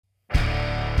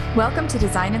Welcome to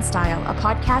Design and Style, a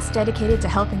podcast dedicated to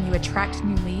helping you attract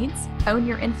new leads, own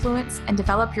your influence, and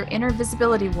develop your inner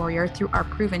visibility warrior through our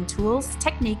proven tools,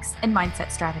 techniques, and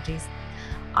mindset strategies.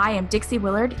 I am Dixie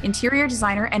Willard, interior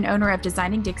designer and owner of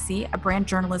Designing Dixie, a brand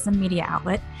journalism media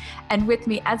outlet. And with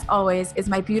me, as always, is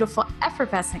my beautiful,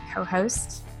 effervescent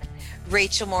co-host,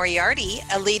 Rachel Moriarty,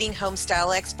 a leading home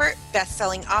style expert,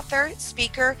 best-selling author,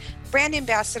 speaker, brand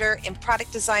ambassador, and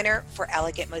product designer for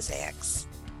Elegant Mosaics.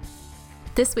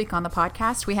 This week on the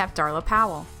podcast, we have Darla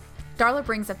Powell. Darla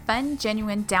brings a fun,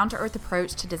 genuine, down-to-earth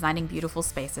approach to designing beautiful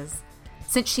spaces.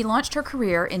 Since she launched her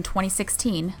career in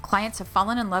 2016, clients have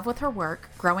fallen in love with her work,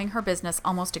 growing her business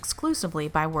almost exclusively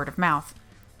by word of mouth.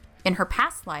 In her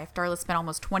past life, Darla spent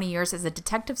almost 20 years as a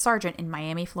detective sergeant in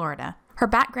Miami, Florida. Her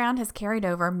background has carried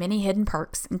over many hidden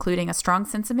perks, including a strong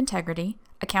sense of integrity,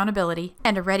 accountability,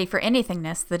 and a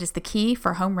ready-for-anythingness that is the key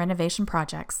for home renovation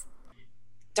projects.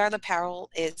 Darla Powell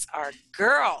is our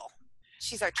girl.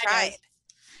 She's our tribe.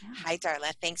 Hi,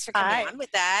 Darla. Thanks for coming on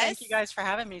with us. Thank you guys for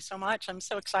having me so much. I'm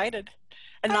so excited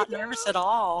and not nervous at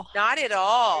all. Not at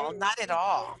all. Not at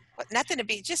all. But nothing to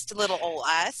be, just a little old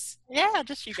us. Yeah,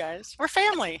 just you guys. We're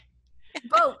family.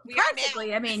 Well, We are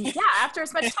practically. I mean, yeah, after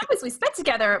as much time as we spent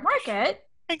together at Market.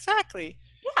 Exactly.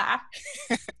 Yeah.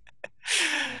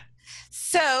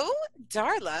 So,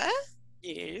 Darla.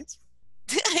 Yes.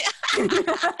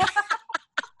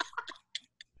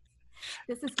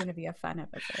 This is going to be a fun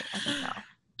episode, I can tell.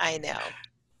 I know.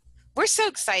 We're so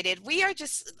excited. We are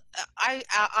just,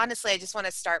 honestly, I just want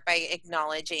to start by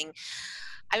acknowledging,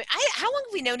 how long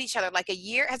have we known each other? Like a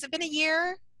year? Has it been a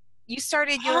year? You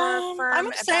started your firm? I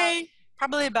would say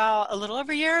probably about a little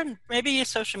over a year, maybe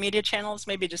social media channels,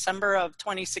 maybe December of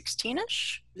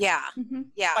 2016-ish. Yeah. Mm-hmm.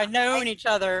 Yeah. I've known each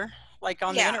other like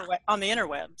on Yeah. the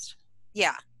interwebs.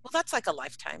 Yeah. Well, that's like a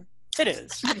lifetime. It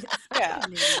is. Yeah.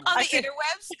 On the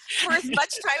interwebs, for as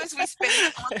much time as we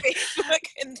spend on Facebook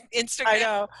and Instagram. I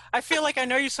know. I feel like I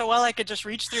know you so well I could just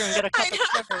reach through and get a cup of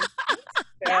sugar.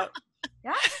 Yeah.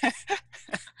 Yeah.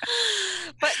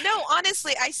 But no,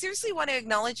 honestly, I seriously want to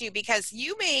acknowledge you because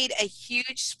you made a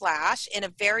huge splash in a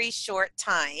very short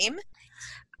time.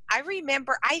 I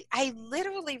remember, I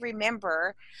literally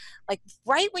remember, like,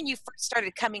 right when you first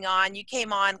started coming on, you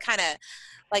came on kind of,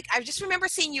 like, I just remember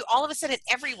seeing you all of a sudden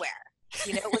everywhere.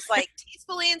 You know, it was like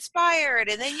Tastefully Inspired,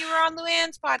 and then you were on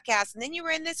Luann's podcast, and then you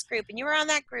were in this group, and you were on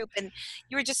that group, and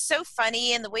you were just so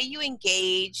funny, and the way you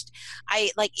engaged, I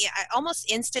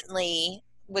almost instantly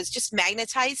was just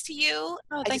magnetized to you.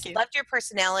 Oh, I thank just you. loved your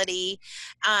personality.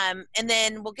 And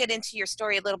then we'll get into your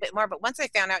story a little bit more, but once I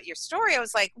found out your story, I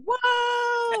was like,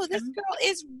 whoa, this girl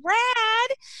is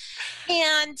rad.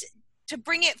 And to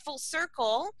bring it full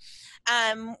circle,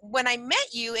 when I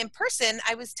met you in person,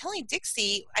 I was telling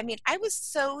Dixie, I mean, I was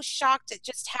so shocked at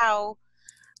just how,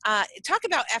 talk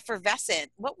about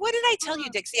effervescent. What did I tell you,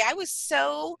 Dixie? I was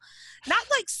so, not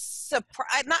like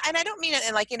surprised, and I don't mean it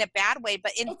in a bad way,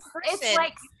 but in person. It's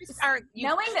like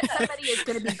knowing that somebody is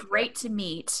going to be great to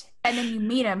meet, and then you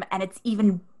meet them, and it's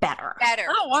even better.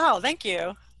 Oh, wow. Thank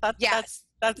you. Yes.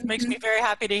 That makes me very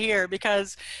happy to hear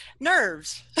because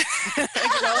nerves. You know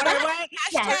what I went?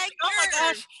 Hashtag Oh my nerves.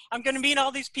 gosh, I'm going to meet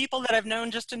all these people that I've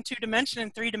known just in 2 dimensions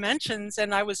and 3 dimensions.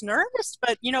 And I was nervous,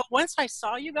 but you know, once I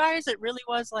saw you guys, it really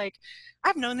was like,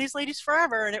 I've known these ladies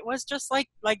forever. And it was just like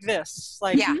this,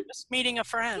 like just meeting a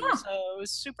friend. Yeah. So it was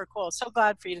super cool. So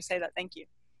glad for you to say that. Thank you.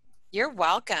 You're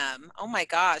welcome. Oh my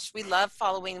gosh. We love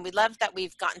following. We love that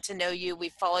we've gotten to know you.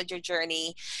 We've followed your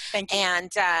journey. Thank you.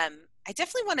 And I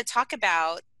definitely want to talk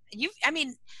about you. I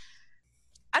mean,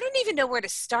 I don't even know where to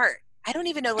start.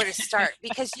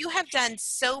 Because you have done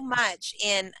so much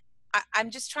I'm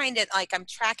just trying to, I'm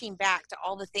tracking back to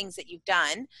all the things that you've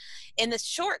done. In the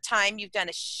short time, you've done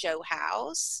a show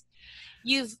house.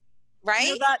 Right?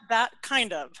 You know, that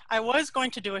kind of. I was going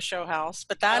to do a show house,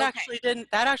 but that actually didn't.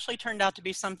 That actually turned out to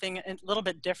be something a little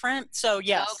bit different. So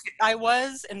yes, I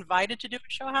was invited to do a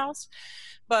show house,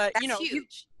 but That's you know,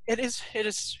 huge. it is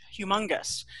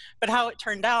humongous. But how it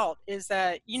turned out is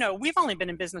that, you know, we've only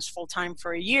been in business full time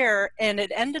for a year, and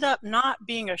it ended up not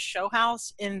being a show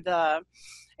house in the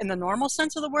normal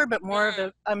sense of the word, but more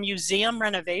of a museum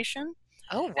renovation.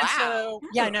 Oh, wow. And so,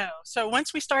 yeah, I know. So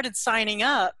once we started signing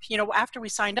up, you know, after we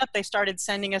signed up, they started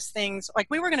sending us things like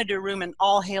we were going to do a room in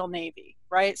all hail Navy,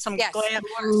 right? Some glam,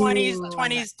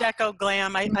 20s deco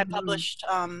glam. I published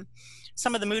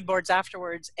some of the mood boards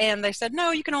afterwards, and they said,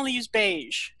 no, you can only use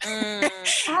beige.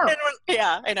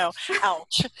 Yeah, I know.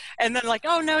 Ouch. And then like,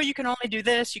 oh no, you can only do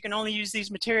this. You can only use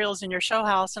these materials in your show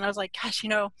house. And I was like, gosh, you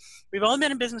know, we've only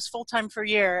been in business full time for a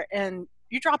year, and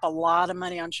you drop a lot of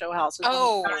money on show houses.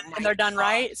 Oh, and they're done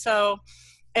right. So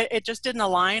it just didn't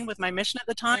align with my mission at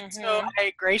the time. So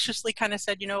I graciously kind of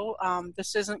said,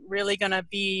 this isn't really going to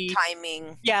be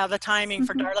timing. Yeah, the timing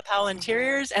for Darla Powell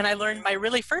Interiors. And I learned my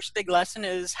really first big lesson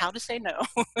is how to say no.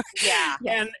 Yeah.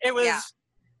 And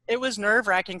it was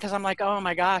nerve-wracking because I'm like, oh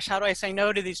my gosh, how do I say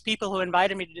no to these people who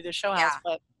invited me to do the show house?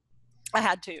 But I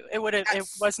had to. It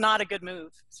was not a good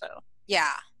move. So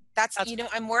yeah, that's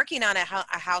I'm working on a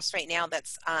house right now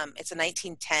that's it's a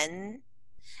 1910,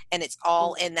 and it's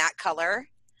all in that color.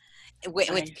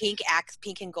 With pink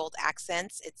and gold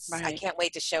accents. I can't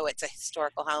wait to show it. It's a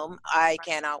historical home. I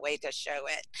cannot wait to show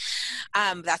it.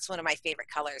 That's one of my favorite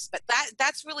colors. But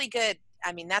that's really good.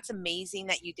 I mean, that's amazing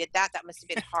that you did that. That must have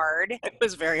been hard. It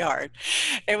was very hard.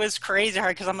 It was crazy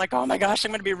hard because I'm like, oh my gosh, I'm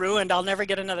going to be ruined. I'll never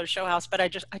get another show house. But I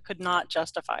could not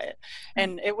justify it.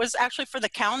 And it was actually for the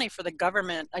county, for the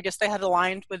government. I guess they had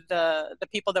aligned with the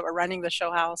people that were running the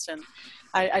show house. And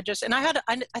I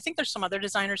think there's some other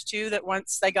designers too that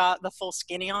once they got the full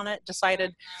skinny on it,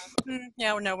 decided,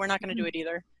 no, we're not going to do it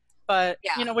either. But,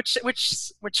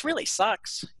 which really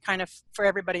sucks kind of for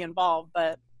everybody involved.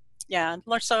 But yeah,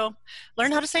 so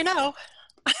learn how to say no.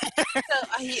 So,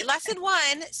 lesson 1.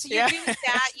 So you're doing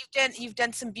that. You've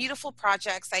done some beautiful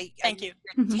projects. Thank you.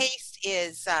 Your taste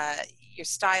is your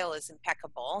style is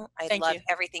impeccable. I love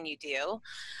everything you do.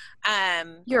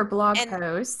 Your blog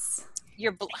posts.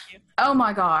 Oh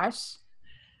my gosh,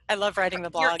 I love writing the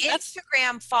blog. Your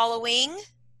Instagram following.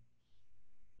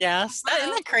 Yes,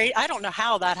 isn't that great? I don't know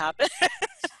how that happened.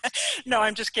 No,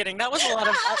 I'm just kidding. That was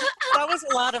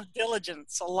a lot of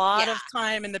diligence, a lot of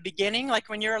time in the beginning. Like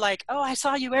when you're like, oh, I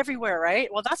saw you everywhere, right?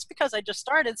 Well, that's because I just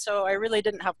started, so I really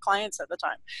didn't have clients at the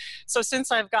time. So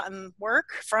since I've gotten work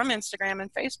from Instagram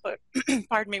and Facebook,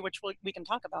 pardon me, which we can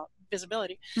talk about,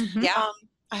 visibility.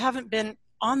 I haven't been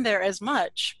on there as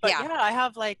much, but I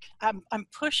have I'm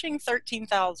pushing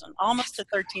 13,000, almost to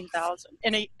 13,000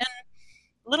 in a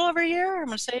little over a year. I'm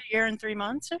going to say a year and 3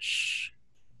 months-ish,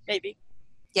 maybe.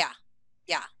 Yeah.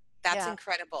 That's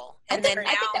incredible. And I think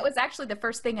that was actually the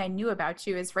first thing I knew about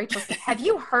you is Rachel said, have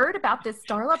you heard about this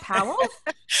Darla Powell?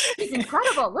 She's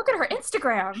incredible. Look at her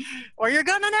Instagram. Or you're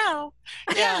going to know.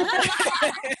 Yeah.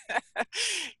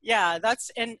 Yeah,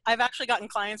 and I've actually gotten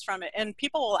clients from it. And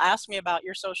people will ask me about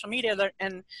your social media.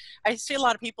 And I see a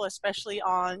lot of people, especially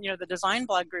on, the design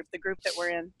blog group, the group that we're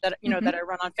in, that, that I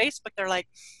run on Facebook, they're like,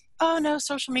 oh no,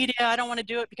 social media, I don't want to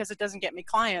do it because it doesn't get me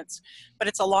clients. But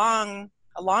it's a long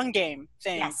game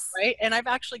thing, right? And I've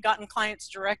actually gotten clients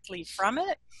directly from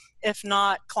it, if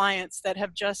not clients that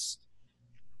have just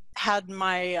had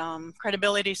my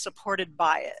credibility supported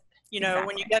by it.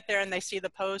 When you get there and they see the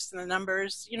posts and the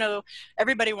numbers,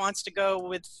 everybody wants to go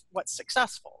with what's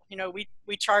successful.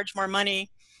 We charge more money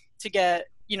to get,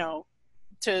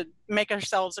 to make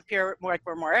ourselves appear like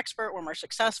we're more expert, we're more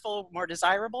successful, more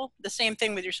desirable. The same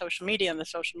thing with your social media and the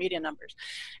social media numbers.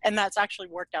 And that's actually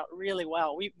worked out really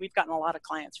well. We've gotten a lot of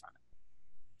clients from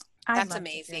it. That's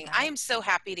amazing. I am so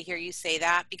happy to hear you say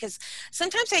that, because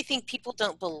sometimes I think people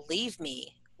don't believe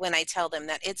me when I tell them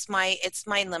that it's my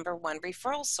number one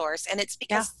referral source, and it's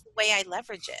because of the way I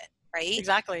leverage it, right?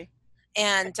 Exactly.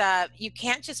 And you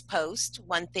can't just post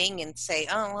one thing and say,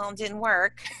 oh, well, it didn't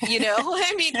work.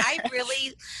 I mean,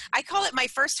 I call it my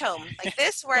first home. Like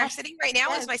this, where I'm sitting right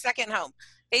now, is my second home.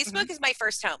 Facebook is my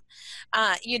first home.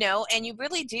 And you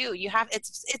really do. You have,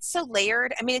 it's so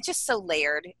layered. I mean, it's just so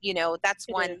layered. That's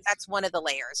one of the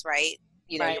layers, right?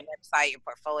 Your website, your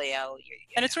portfolio.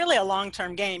 And it's really a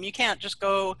long-term game. You can't just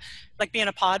go be in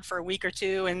a pod for a week or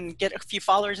two and get a few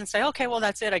followers and say, okay, well,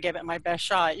 that's it. I gave it my best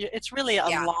shot. It's really a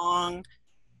long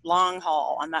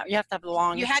haul on that. You have to have the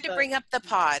long. You had to bring up the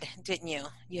pod, didn't you?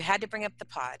 You had to bring up the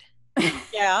pod.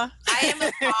 Yeah. I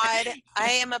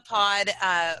am a pod.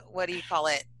 What do you call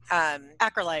it?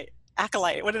 Acolyte.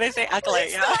 What do they say?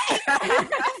 Acolyte. Yeah.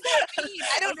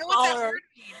 I don't know what that word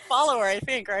means. Follower, I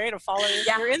think, right? A follower.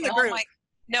 Yeah. You're in the group.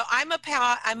 No, I'm a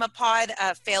pod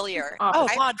failure.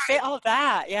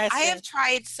 That. Yes. I have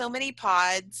tried so many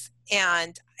pods,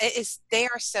 and they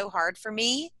are so hard for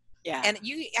me. Yeah. And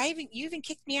you even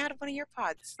kicked me out of one of your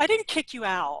pods. I didn't kick you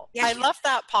out. Yeah, I left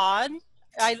that pod.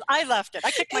 I left it.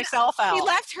 I kicked myself out. He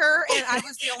left her, and I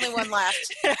was the only one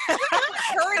left.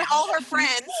 Her and all her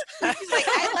friends. She's like,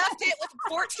 I left it with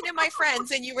 14 of my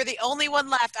friends, and you were the only one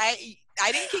left. I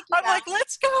didn't kick you out. I'm like,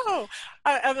 let's go.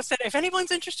 I said, if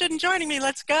anyone's interested in joining me,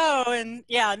 let's go. And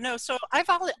so I've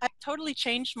totally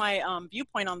changed my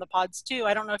viewpoint on the pods too.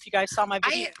 I don't know if you guys saw my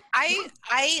video.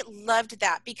 I loved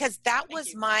that, because that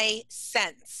was my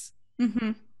sense.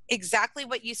 Mm-hmm. Exactly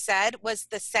what you said was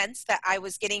the sense that I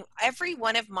was getting. Every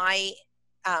one of my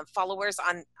followers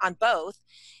on both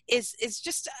is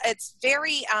just, it's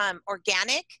very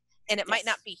organic, and it might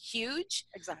not be huge.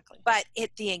 Exactly. But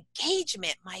the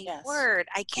engagement, my word,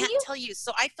 I can't tell you.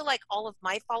 So I feel like all of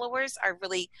my followers are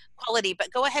really quality,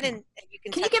 but go ahead and you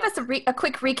can. Can you give us a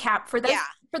quick recap for those,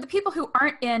 for the people who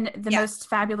aren't in the Most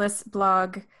Fabulous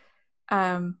blog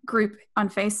group on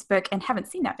Facebook and haven't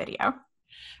seen that video?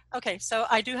 Okay, so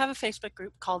I do have a Facebook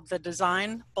group called the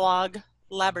Design Blog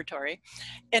Laboratory,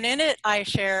 and in it I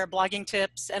share blogging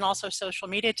tips and also social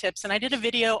media tips. And I did a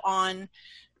video on,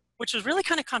 which was really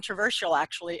kind of controversial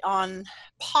actually, on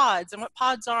pods. And what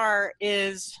pods are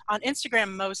is on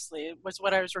Instagram mostly was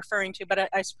what I was referring to, but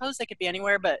I suppose they could be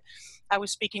anywhere, but I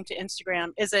was speaking to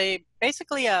Instagram, is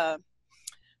basically a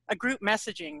group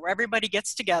messaging where everybody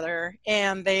gets together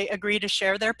and they agree to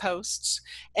share their posts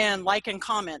and like and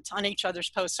comment on each other's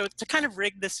posts. So to kind of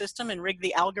rig the system and rig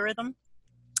the algorithm.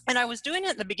 And I was doing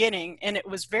it in the beginning, and it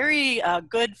was very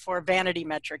good for vanity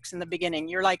metrics in the beginning.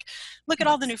 You're like, look at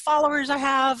all the new followers I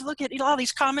have. Look at all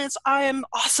these comments. I am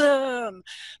awesome.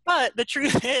 But the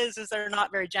truth is they're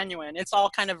not very genuine. It's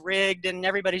all kind of rigged, and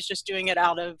everybody's just doing it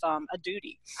out of a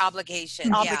duty.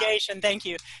 Obligation, thank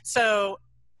you. So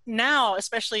now,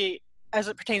 especially as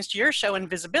it pertains to your show and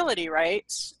visibility, right?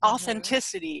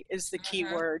 Authenticity is the key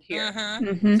word here.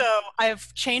 So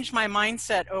I've changed my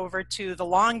mindset over to the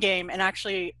long game and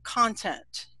actually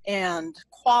content and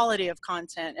quality of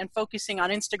content and focusing on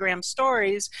Instagram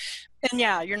stories. And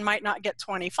you might not get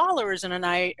 20 followers in a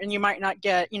night, and you might not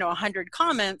get 100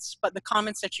 comments, but the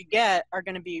comments that you get are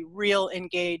going to be real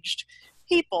engaged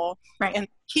people. Right. And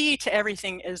key to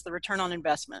everything is the return on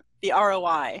investment, the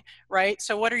ROI, right?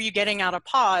 So what are you getting out of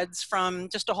pods from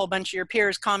just a whole bunch of your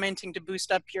peers commenting to boost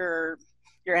up your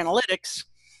analytics?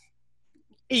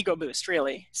 Ego boost,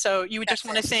 really. So you would just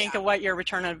want to think of what your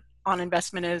return on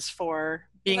investment is for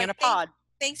being in a pod.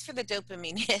 Thanks for the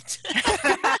dopamine hit.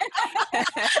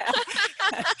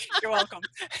 You're welcome.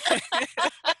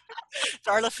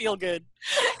 Darla, feel good.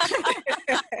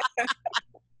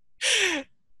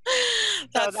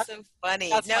 That's so funny.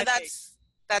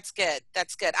 That's good.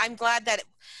 That's good. I'm glad that,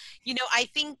 I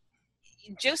think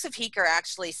Joseph Heeker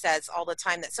actually says all the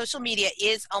time that social media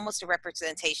is almost a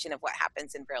representation of what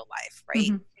happens in real life,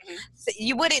 right? So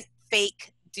you wouldn't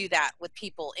fake do that with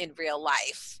people in real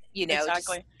life,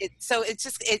 Exactly.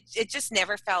 It just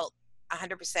never felt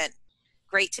 100%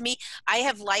 great to me.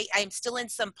 I'm still in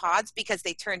some pods because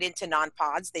they turned into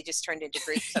non-pods. They just turned into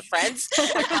groups of friends,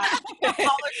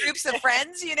 smaller groups of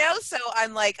friends, so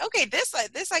I'm like, okay, this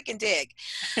I can dig.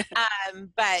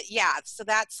 But so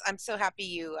I'm so happy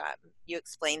you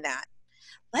explained that.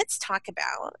 Let's talk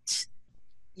about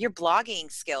your blogging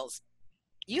skills.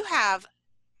 You have,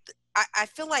 I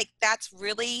feel like that's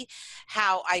really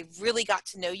how I really got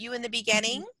to know you in the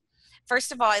beginning.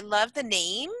 First of all, I love the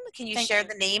name. Can you share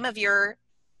the name of your?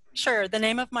 Sure. The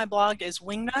name of my blog is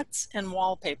Wingnuts and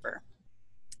Wallpaper.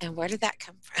 And where did that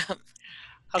come from?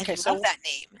 Okay, I love that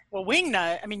name. Well,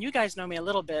 wingnut, I mean, you guys know me a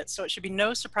little bit, so it should be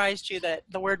no surprise to you that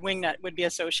the word wingnut would be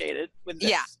associated with this.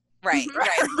 Yeah. Right.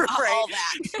 All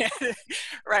that.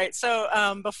 Right. So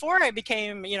before I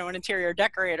became, an interior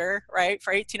decorator, right,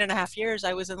 for 18 and a half years,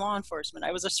 I was in law enforcement.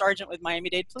 I was a sergeant with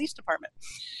Miami-Dade Police Department.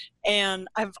 And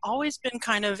I've always been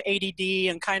kind of ADD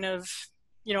and kind of,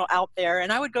 out there.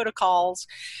 And I would go to calls.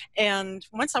 And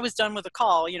once I was done with a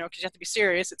call, because you have to be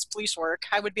serious, it's police work,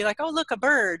 I would be like, oh, look, a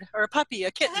bird or a puppy,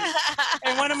 a kitten.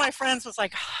 And one of my friends was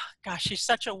like, oh, gosh, she's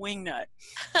such a wingnut.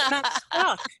 And I'm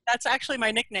stuck. That's actually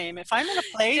my nickname. If I'm in a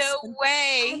place. No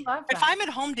way. If I'm at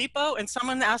Home Depot and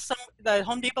someone asks the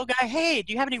Home Depot guy, hey,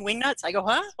 do you have any wingnuts? I go,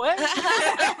 huh? What?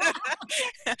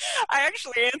 I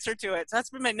actually answer to it. So that's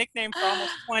been my nickname for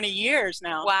almost 20 years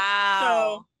now. Wow.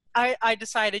 So I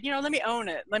decided, let me own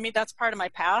it. That's part of my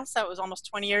past. That was almost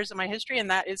 20 years of my history, and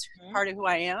that is part of who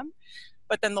I am.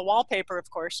 But then the wallpaper, of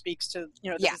course, speaks to,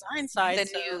 the design side.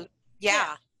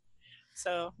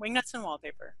 So Wingnuts and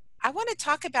Wallpaper. I want to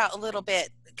talk about a little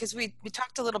bit, because we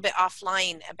talked a little bit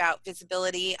offline about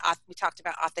visibility. We talked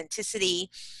about authenticity.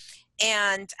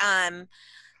 And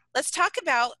let's talk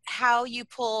about how you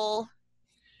pull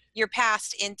your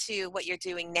past into what you're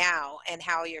doing now and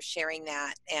how you're sharing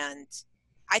that. And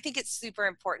I think it's super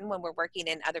important when we're working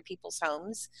in other people's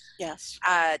homes. Yes.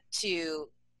 I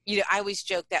always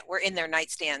joke that we're in their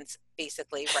nightstands,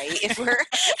 basically, right? If we're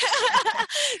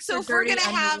if we're gonna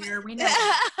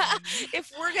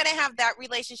have that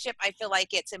relationship, I feel like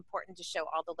it's important to show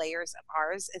all the layers of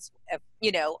ours,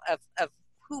 of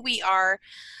who we are,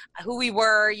 who we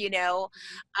were.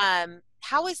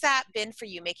 How has that been for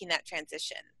you, making that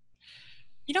transition?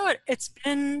 You know what? It's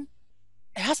been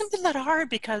It hasn't been that hard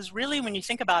because really, when you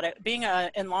think about it, being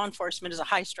in law enforcement is a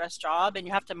high stress job and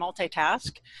you have to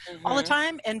multitask all the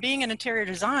time. And being in interior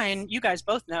design, you guys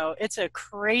both know, it's a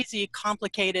crazy,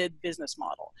 complicated business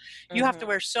model. You have to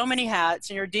wear so many hats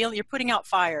and you're putting out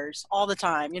fires all the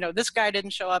time. You know, this guy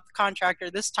didn't show up, the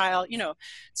contractor, this tile, you know.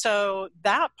 So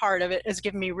that part of it has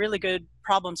given me really good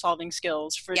problem solving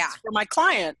skills for my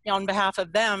client, on behalf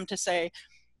of them, to say,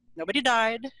 nobody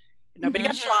died. Nobody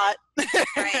got shot.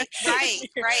 Right.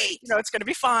 You know, it's going to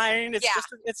be fine.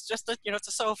 It's just a, you know, it's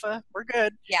a sofa. We're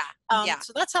good.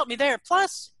 So that's helped me there.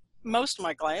 Plus, most of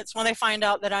my clients, when they find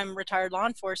out that I'm retired law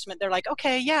enforcement, they're like,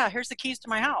 okay, yeah, here's the keys to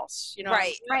my house. You know,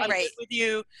 I'm good with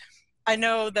you. I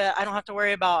know that I don't have to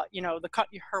worry about, you know,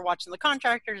 her watching the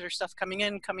contractors or stuff coming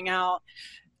in, coming out.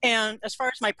 And as far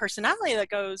as my personality that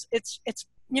goes, it's,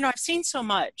 you know, I've seen so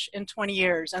much in 20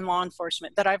 years in law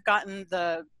enforcement that I've gotten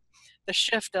the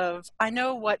shift of, I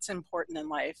know what's important in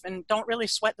life and don't really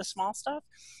sweat the small stuff.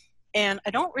 And I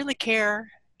don't really care.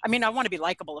 I mean, I want to be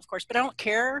likable, of course, but I don't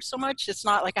care so much. It's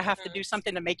not like I have to do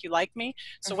something to make you like me.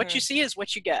 So what you see is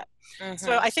what you get.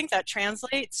 So I think that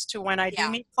translates to when I do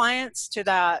meet clients, to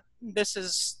that, this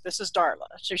is Darla.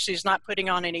 So she's not putting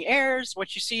on any airs.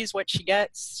 What you see is what she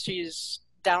gets. She's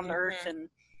down to earth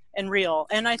and real.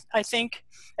 And I think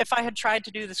if I had tried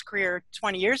to do this career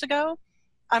 20 years ago,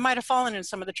 I might have fallen in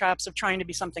some of the traps of trying to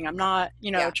be something I'm not,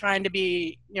 you know, trying to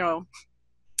be, you know,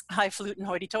 highfalutin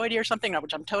hoity-toity or something,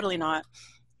 which I'm totally not.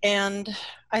 And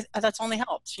that's only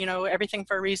helped, you know, everything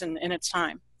for a reason in its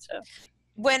time. So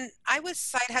when I was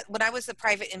the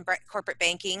private in corporate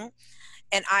banking,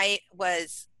 and I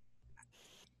was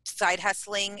side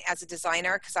hustling as a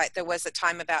designer, because there was a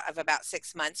time of about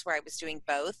 6 months where I was doing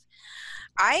both,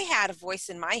 I had a voice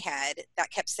in my head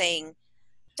that kept saying,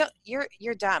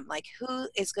 you're dumb. Like, who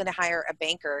is going to hire a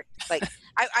banker? Like,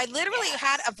 I literally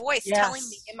had a voice telling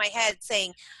me in my head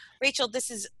saying, Rachel, this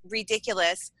is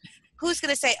ridiculous. Who's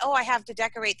going to say, oh, I have to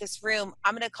decorate this room.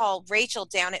 I'm going to call Rachel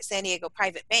down at San Diego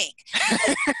Private Bank.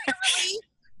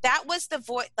 That was the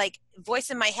voice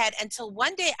in my head, until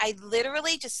one day I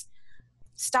literally just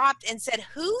stopped and said,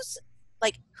 whose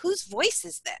voice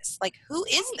is this? Like, who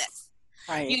is this?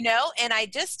 Right. You know, and I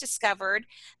just discovered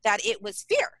that it was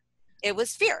fear. It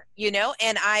was fear, you know,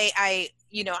 and I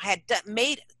you know, had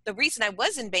made the reason I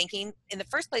was in banking in the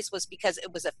first place was because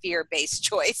it was a fear-based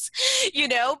choice, you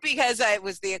know, because I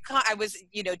was,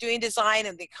 you know, doing design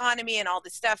and the economy and all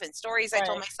this stuff and stories I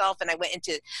told myself, and I went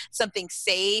into something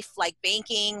safe like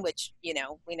banking, which, you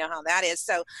know, we know how that is.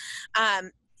 So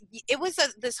it was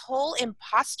this whole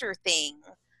imposter thing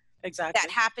that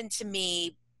happened to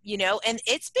me, you know, and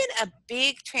it's been a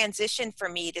big transition for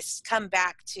me to come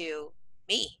back to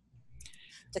me.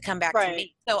 To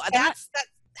me. So that's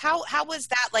how was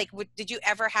that? Like, did you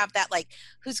ever have that, like,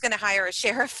 who's going to hire a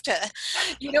sheriff to,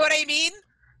 you know what I mean?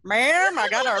 Ma'am, I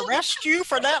got to arrest you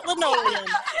for that linoleum.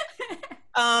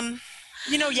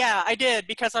 You know, yeah, I did,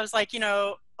 because I was like, you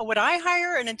know, would I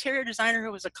hire an interior designer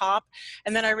who was a cop?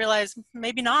 And then I realized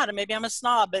maybe not, and maybe I'm a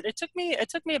snob. But it took me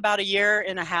about a year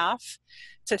and a half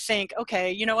to think,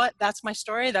 okay, you know what? That's my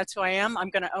story. That's who I am. I'm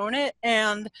going to own it.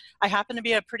 And I happen to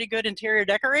be a pretty good interior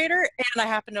decorator, and I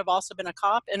happen to have also been a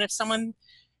cop. And if someone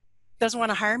doesn't want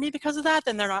to hire me because of that,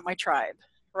 then they're not my tribe,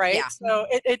 right? Yeah. So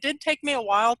it did take me a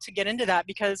while to get into that,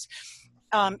 because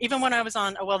even when I was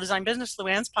on a Well-Designed Business,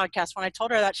 Luann's podcast, when I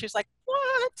told her that, she was like,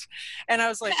 what? And I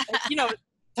was like, you know,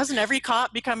 doesn't every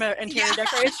cop become an interior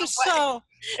decorator?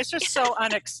 It's just so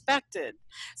unexpected.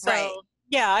 So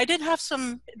yeah, I did have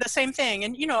the same thing.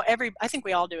 And, you know, I think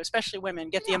we all do, especially women,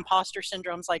 get the imposter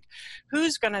syndromes. Like,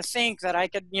 who's going to think that I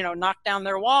could, you know, knock down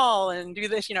their wall and do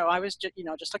this? You know, I was just, you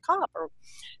know, just a cop.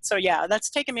 So yeah, that's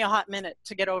taken me a hot minute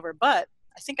to get over, but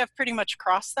I think I've pretty much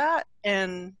crossed that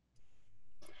and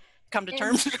come to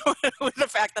terms with the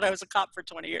fact that I was a cop for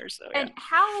 20 years. So, and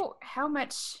how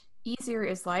much easier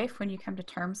is life when you come to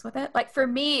terms with it? Like, for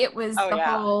me, it was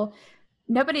whole,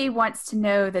 nobody wants to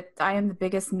know that I am the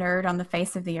biggest nerd on the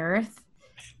face of the earth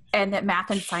and that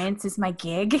math and science is my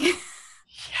gig.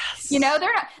 Yes. You know,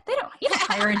 you don't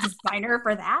hire a designer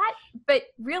for that, but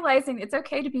realizing it's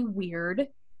okay to be weird.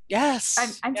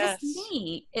 Yes. I'm just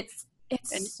me. It's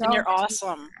so and you're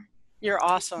awesome. You're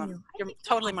awesome. You're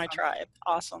totally my tribe.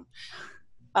 Awesome.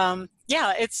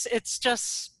 Yeah, it's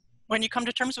just, when you come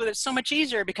to terms with it, it's so much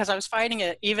easier, because I was fighting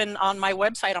it. Even on my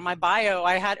website, on my bio,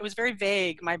 it was very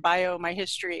vague, my bio, my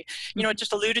history. You know, it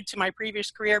just alluded to my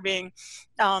previous career being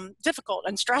difficult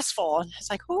and stressful. And it's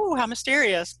like, ooh, how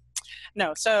mysterious.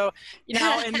 No. So, in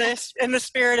the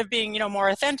spirit of being, more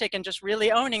authentic and just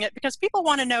really owning it, because people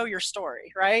want to know your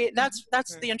story, right? That's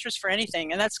the interest for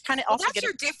anything. And that's kind of also that's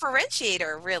your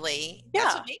differentiator, really. Yeah.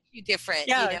 That's what makes you different,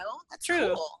 Yeah, That's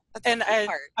true. Cool. That's and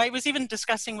I was even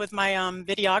discussing with my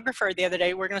videographer the other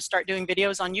day, we're going to start doing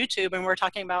videos on YouTube, and we're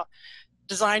talking about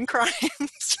design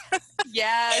crimes.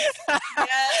 Yes.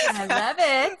 I love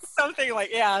it. Something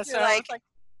like, so like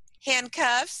So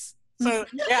handcuffs.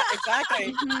 yeah,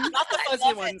 exactly. Not the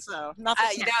fuzzy ones, though. Not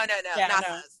the no, not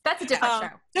those. That's a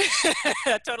different show.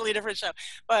 A totally different show.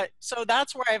 But so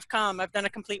that's where I've come. I've done a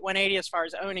complete 180 as far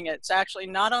as owning it. It's actually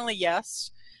not only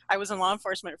I was in law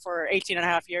enforcement for 18 and a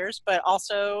half years, but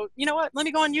also, you know what? Let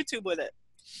me go on YouTube with it.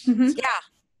 Mm-hmm.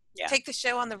 Yeah. Take the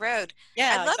show on the road.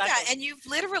 Yeah, I love that. And you've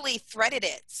literally threaded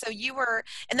it. So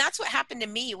and that's what happened to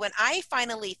me when I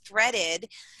finally threaded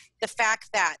the fact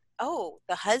that,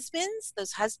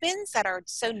 those husbands that are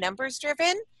so numbers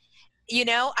driven,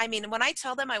 when I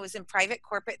tell them I was in private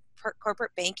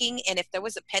corporate banking, and if there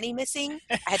was a penny missing,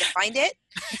 I had to find it.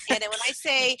 And then when I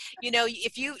say,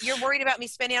 if you're worried about me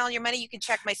spending all your money, you can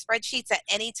check my spreadsheets at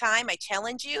any time. I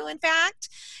challenge you, in fact,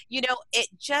 it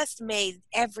just made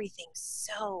everything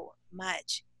so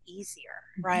much easier.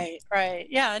 Right.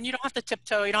 Yeah. And you don't have to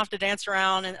tiptoe. You don't have to dance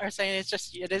around or say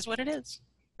it is what it is.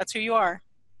 That's who you are.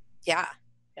 Yeah.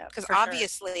 Because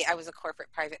obviously I was a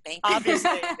corporate private banker.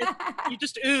 Obviously. You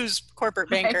just ooze corporate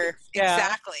banker. Yeah.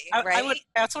 Exactly. Right.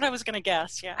 That's what I was going to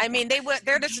guess. Yeah. I mean,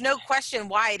 there's no question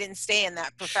why I didn't stay in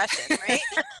that profession,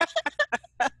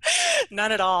 right?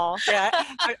 None at all. Yeah.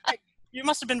 You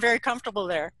must have been very comfortable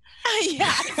there.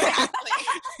 Yeah,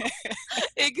 exactly.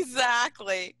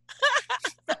 Exactly.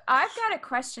 So I've got a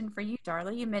question for you,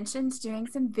 Darla. You mentioned doing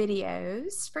some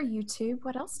videos for YouTube.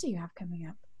 What else do you have coming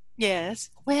up? Yes.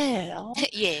 Well,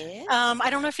 yeah. I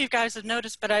don't know if you guys have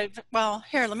noticed, but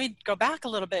here, let me go back a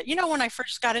little bit. When I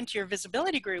first got into your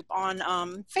visibility group on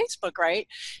Facebook, right?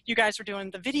 You guys were doing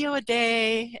the video a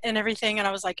day and everything. And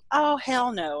I was like, oh,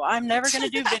 hell no, I'm never going to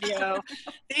do video.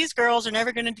 These girls are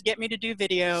never going to get me to do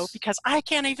video because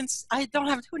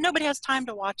nobody has time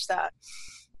to watch that.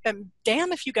 And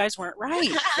damn if you guys weren't right.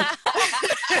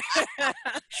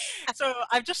 So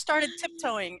I've just started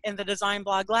tiptoeing in the Design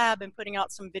Blog Lab and putting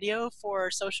out some video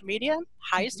for social media,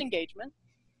 highest engagement,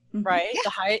 right?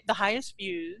 Yeah. The highest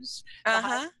views.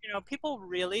 People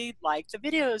really like the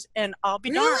videos, and I'll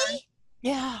be darned.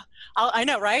 Yeah, I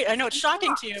know, right? I know it's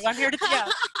shocking to you. I'm here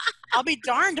to I'll be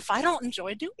darned if I don't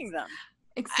enjoy doing them.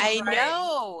 Exactly. I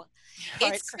know.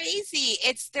 It's crazy.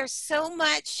 There's so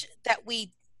much that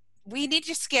we need to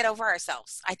just get over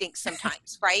ourselves, I think,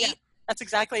 sometimes, right? Yeah, that's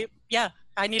exactly,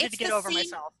 I needed to get over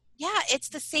myself. Yeah, it's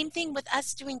the same thing with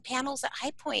us doing panels at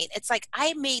High Point. It's like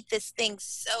I made this thing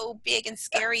so big and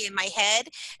scary in my head,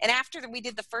 and after we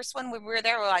did the first one when we were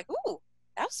there, we're like, ooh,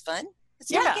 that was fun.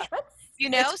 So I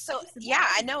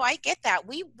know, I get that.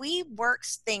 We work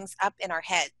things up in our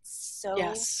heads so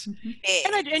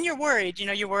big. And you're worried,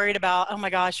 you're worried about, oh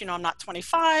my gosh, I'm not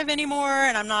 25 anymore,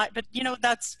 and I'm not, but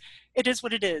it is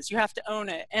what it is. You have to own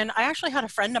it. And I actually had a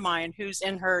friend of mine who's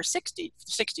in her 50s,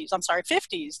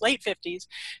 late 50s.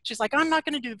 She's like, I'm not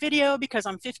going to do video because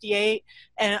I'm 58.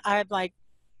 And I'm like,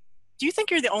 do you think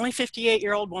you're the only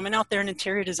 58-year-old woman out there in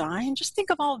interior design? Just think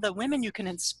of all the women you can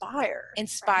inspire.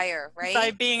 Right?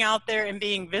 By being out there and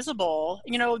being visible.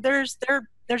 There's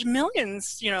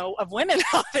millions, of women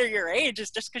out there your age. It's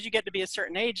just because you get to be a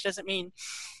certain age doesn't mean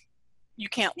you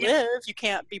can't live, you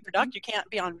can't be productive, you can't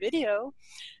be on video.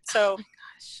 So,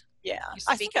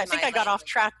 I think I got off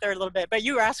track there a little bit, but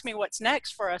you were asking me what's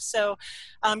next for us. So,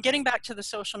 getting back to the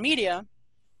social media,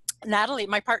 Natalie,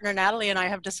 my partner Natalie and I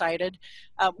have decided,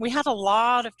 we had a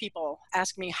lot of people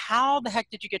ask me, how the heck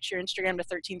did you get your Instagram to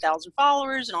 13,000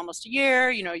 followers in almost a year?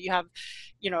 I have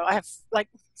like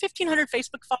 1,500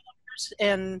 Facebook followers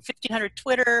and 1,500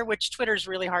 Twitter, which Twitter is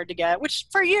really hard to get, which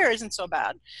for a year isn't so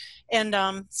bad, and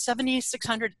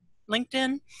 7,600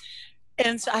 LinkedIn.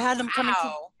 And so I had them coming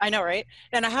I know, right?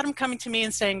 And I had them coming to me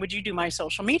and saying, would you do my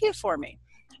social media for me?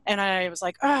 And I was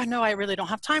like, oh, no, I really don't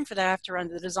have time for that. I have to run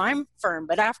the design firm.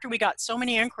 But after we got so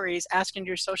many inquiries asking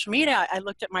to do social media, I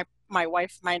looked at my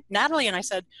wife, Natalie, and I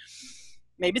said,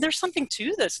 maybe there's something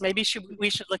to this. Maybe we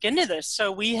should look into this.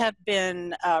 So we have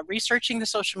been researching the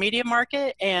social media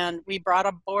market, and we brought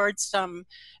aboard some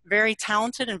very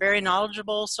talented and very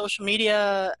knowledgeable social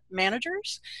media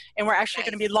managers. And we're actually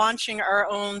going to be launching our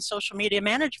own social media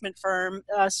management firm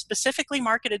specifically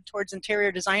marketed towards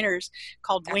interior designers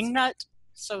called Wingnut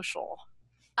Social.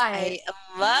 I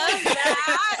love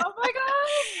that. Oh my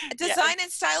God. Design and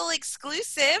Style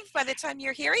exclusive by the time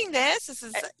you're hearing this.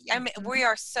 We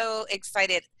are so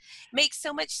excited. Makes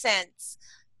so much sense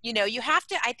You know,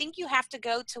 I think you have to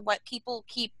go to what people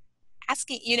keep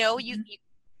asking, you know,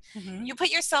 you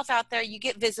put yourself out there, you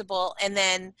get visible, and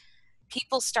then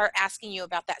people start asking you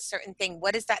about that certain thing.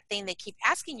 What is that thing they keep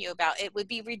asking you about? It would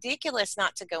be ridiculous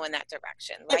not to go in that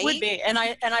direction, right? It would be. And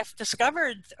I've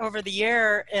discovered over the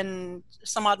year in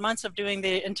some odd months of doing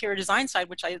the interior design side,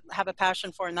 which I have a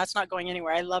passion for, and that's not going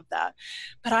anywhere. I love that.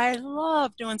 But I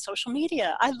love doing social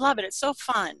media. I love it. It's so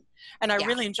fun. And I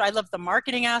really enjoy, I love the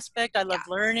marketing aspect. I love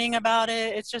learning about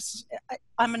it. It's just,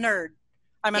 I'm a nerd.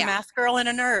 I'm a math girl and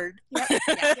a nerd.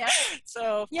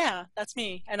 So yeah, that's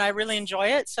me. And I really enjoy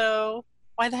it. So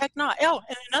why the heck not? Oh,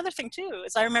 and another thing too,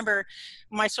 is I remember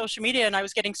my social media, and I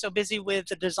was getting so busy with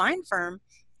the design firm,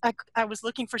 I was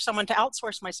looking for someone to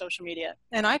outsource my social media,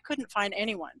 and I couldn't find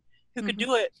anyone who could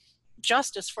do it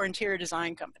justice for interior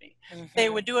design company.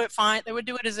 They would do it fine. They would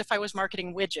do it as if I was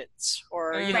marketing widgets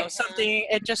or, you know, something.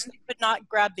 It just could not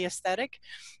grab the aesthetic.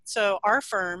 So our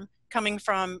firm, coming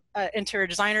from interior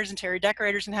designers, interior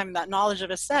decorators, and having that knowledge of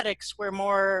aesthetics, we're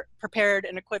more prepared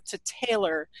and equipped to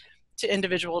tailor to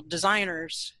individual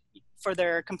designers for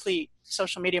their complete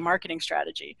social media marketing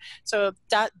strategy. So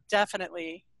that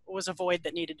definitely was a void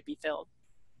that needed to be filled.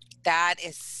 That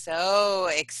is so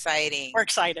exciting. We're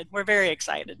excited. We're very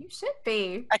excited. You should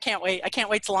be. I can't wait. I can't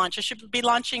wait to launch. It should be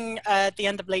launching at the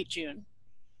end of late June.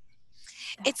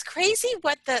 It's crazy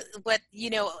what you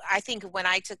know, I think when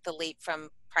I took the leap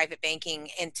from private banking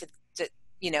into,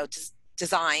 you know,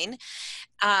 design,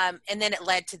 and then it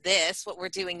led to this, what we're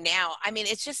doing now. I mean,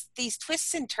 it's just these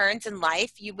twists and turns in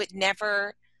life. I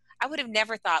would have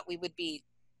never thought we would be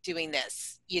doing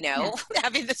this, you know,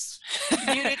 having this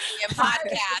community and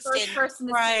podcast. The first person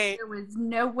to say there was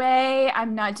no way.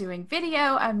 I'm not doing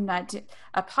video. I'm not doing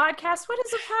a podcast. What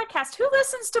is a podcast? Who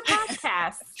listens to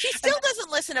podcasts? She still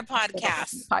doesn't listen to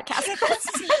podcasts. Podcast.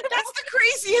 That's the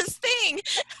craziest thing.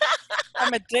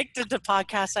 I'm addicted to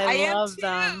podcasts. I love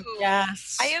them.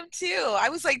 Yes. I am too. I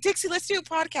was like, Dixie, let's do a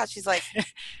podcast. She's like,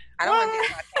 I don't want to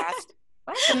do a podcast.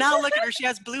 And now look at her. She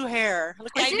has blue hair.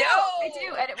 Look I know. I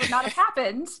do. And it would not have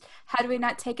happened had we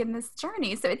not taken this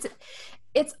journey. So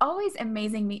it's always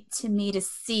amazing to me to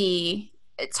see,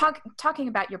 talking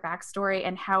about your backstory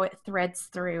and how it threads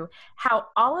through, how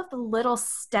all of the little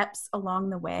steps along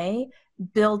the way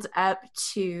build up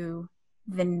to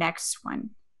the next one.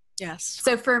 Yes.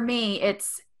 So for me,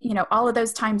 it's, you know, all of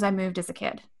those times I moved as a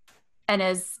kid and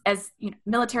as you know,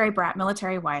 military brat,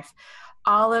 military wife,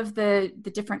 all of the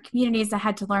different communities I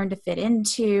had to learn to fit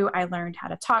into. I learned how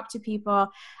to talk to people.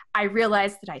 I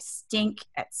realized that I stink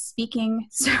at speaking,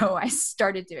 so I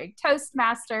started doing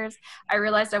Toastmasters. I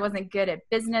realized I wasn't good at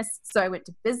business, so I went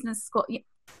to business school.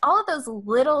 All of those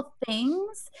little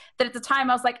things that at the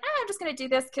time I was like, I'm just going to do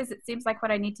this because it seems like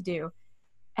what I need to do.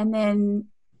 And then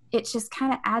it just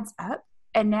kind of adds up.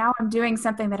 And now I'm doing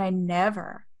something that I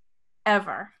never,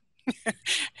 ever,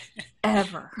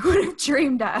 ever would have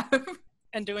dreamed of.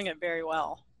 And doing it very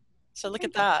well. So look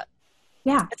at that.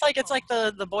 Yeah. It's like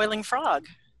the boiling frog.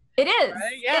 It is.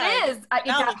 Right? Yeah. It is. It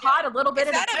got hot a little bit.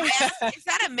 Is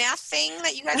that a math thing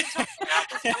that you guys are talking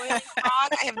about? This boiling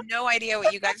frog? I have no idea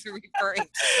what you guys are referring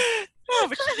to. No,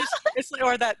 but it's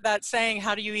or that saying,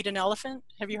 how do you eat an elephant?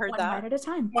 Have you heard that? One bite at a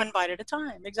time. One bite at a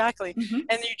time. Exactly. Mm-hmm.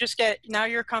 And you just now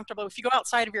you're comfortable. If you go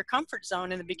outside of your comfort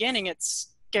zone in the beginning, it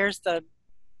scares the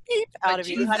out of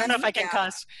you. I don't know if I can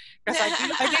cuss because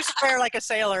I do swear like a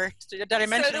sailor. Did I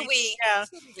mention? So do we. Yeah.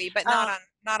 So do we, but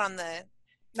not on the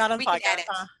podcast.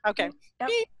 Okay. Yep.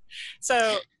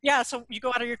 So so you go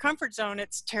out of your comfort zone.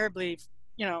 It's terribly,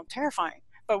 terrifying.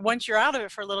 But once you're out of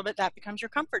it for a little bit, that becomes your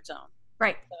comfort zone.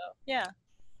 Right. So,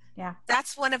 yeah.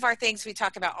 That's one of our things we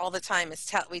talk about all the time.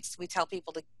 Is we tell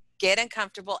people to get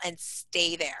uncomfortable and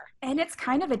stay there. And it's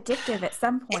kind of addictive at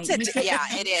some point.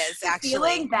 It is actually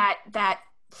feeling that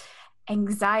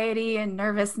anxiety and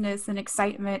nervousness and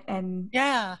excitement and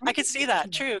I could see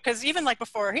that. True, because even like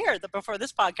before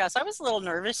this podcast, I was a little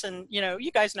nervous, and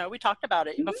you guys know we talked about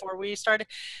it before we started,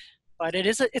 but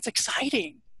it's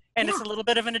exciting and it's a little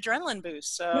bit of an adrenaline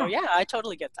boost. So I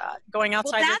totally get that. Going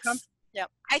outside your comfort. Yep.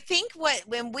 I think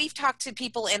when we've talked to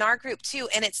people in our group too,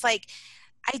 and it's like,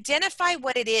 identify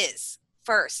what it is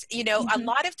first. A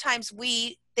lot of times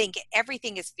we think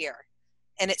everything is fear.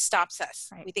 And it stops us.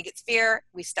 Right. We think it's fear.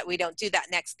 We don't do that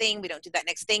next thing. We don't do that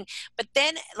next thing. But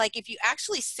then, like, if you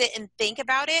actually sit and think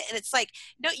about it, and it's like,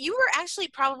 no, you were actually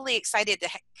probably excited to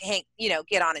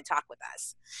get on and talk with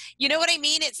us. You know what I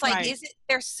mean? It's like,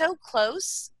 they're so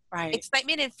close. Right.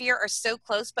 Excitement and fear are so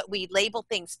close, but we label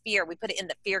things fear. We put it in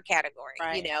the fear category,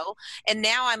 Right. And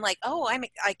now I'm like, oh,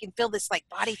 I can feel this like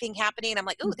body thing happening. I'm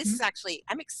like, oh, this is actually,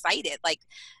 I'm excited. Like,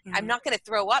 I'm not going to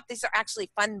throw up. These are actually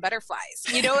fun butterflies.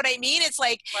 You know what I mean? It's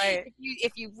like,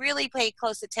 if you really pay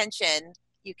close attention,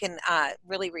 you can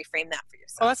really reframe that for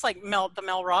yourself. Well, that's like the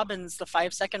Mel Robbins, the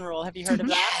 5-second rule. Have you heard of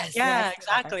that? Yes. Yeah,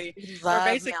 exactly. Where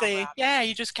basically,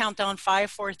 you just count down 5,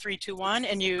 4, 3, 2, 1,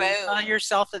 and you tell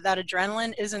yourself that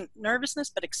adrenaline isn't nervousness,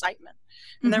 but excitement.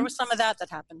 And there was some of that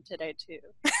happened today too.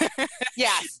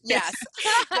 Yes.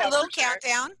 A little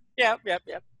countdown. Yep. A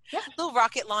little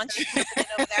rocket launch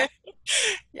over there.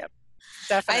 Yep.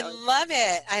 Definitely.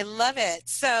 I love it.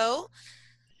 So,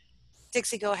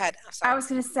 Dixie, go ahead. I was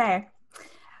going to say,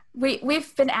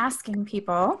 we've been asking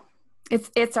people.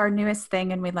 It's our newest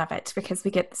thing, and we love it because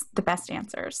we get the best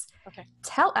answers. Okay.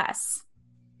 Tell us,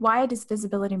 why does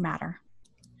visibility matter?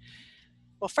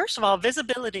 Well, first of all,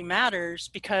 visibility matters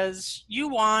because you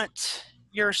want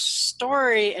your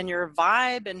story and your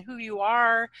vibe and who you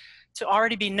are to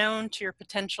already be known to your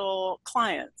potential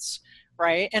clients,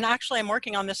 right? And actually, I'm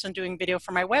working on this and doing video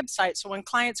for my website. So when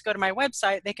clients go to my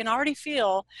website, they can already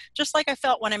feel, just like I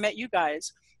felt when I met you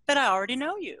guys, that I already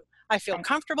know you. I feel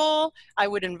comfortable. I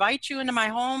would invite you into my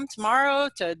home tomorrow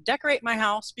to decorate my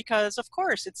house because, of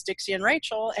course, it's Dixie and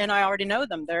Rachel, and I already know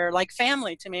them. They're like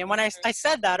family to me. And when I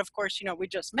said that, of course, we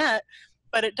just met,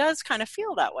 but it does kind of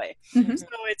feel that way. Mm-hmm. So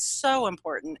it's so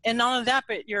important. And not only that,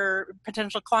 but your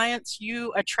potential clients,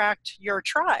 you attract your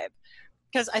tribe,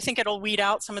 because I think it'll weed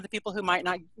out some of the people who might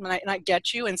not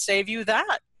get you and save you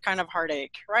that kind of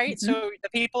heartache, right? Mm-hmm. So the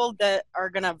people that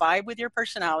are going to vibe with your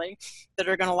personality, that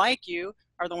are going to like you,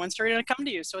 are the ones who are going to come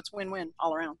to you. So it's win-win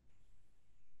all around.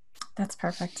 That's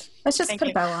perfect. Let's just put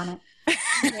a bow on it.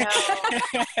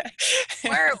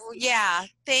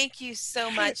 Thank you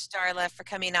so much, Darla, for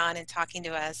coming on and talking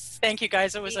to us. Thank you,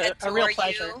 guys. It was a real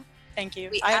pleasure. Thank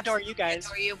you. I adore you guys.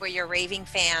 Adore you. We're your raving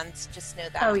fans. Just know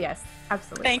that. Oh, yes.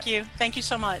 Absolutely. Thank you. Thank you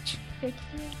so much. Thank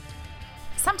you.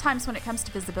 Sometimes when it comes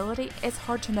to visibility, it's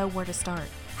hard to know where to start,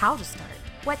 how to start,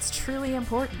 what's truly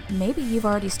important. Maybe you've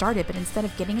already started, but instead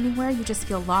of getting anywhere, you just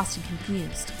feel lost and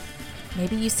confused.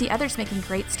 Maybe you see others making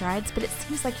great strides, but it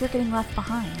seems like you're getting left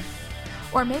behind.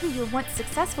 Or maybe your once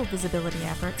successful visibility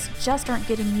efforts just aren't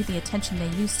getting you the attention they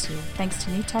used to, thanks to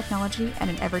new technology and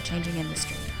an ever-changing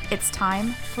industry. It's time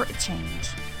for a change.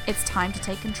 It's time to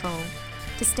take control,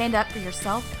 to stand up for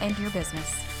yourself and your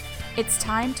business. It's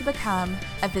time to become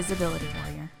a visibility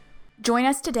warrior. Join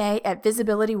us today at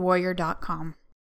visibilitywarrior.com.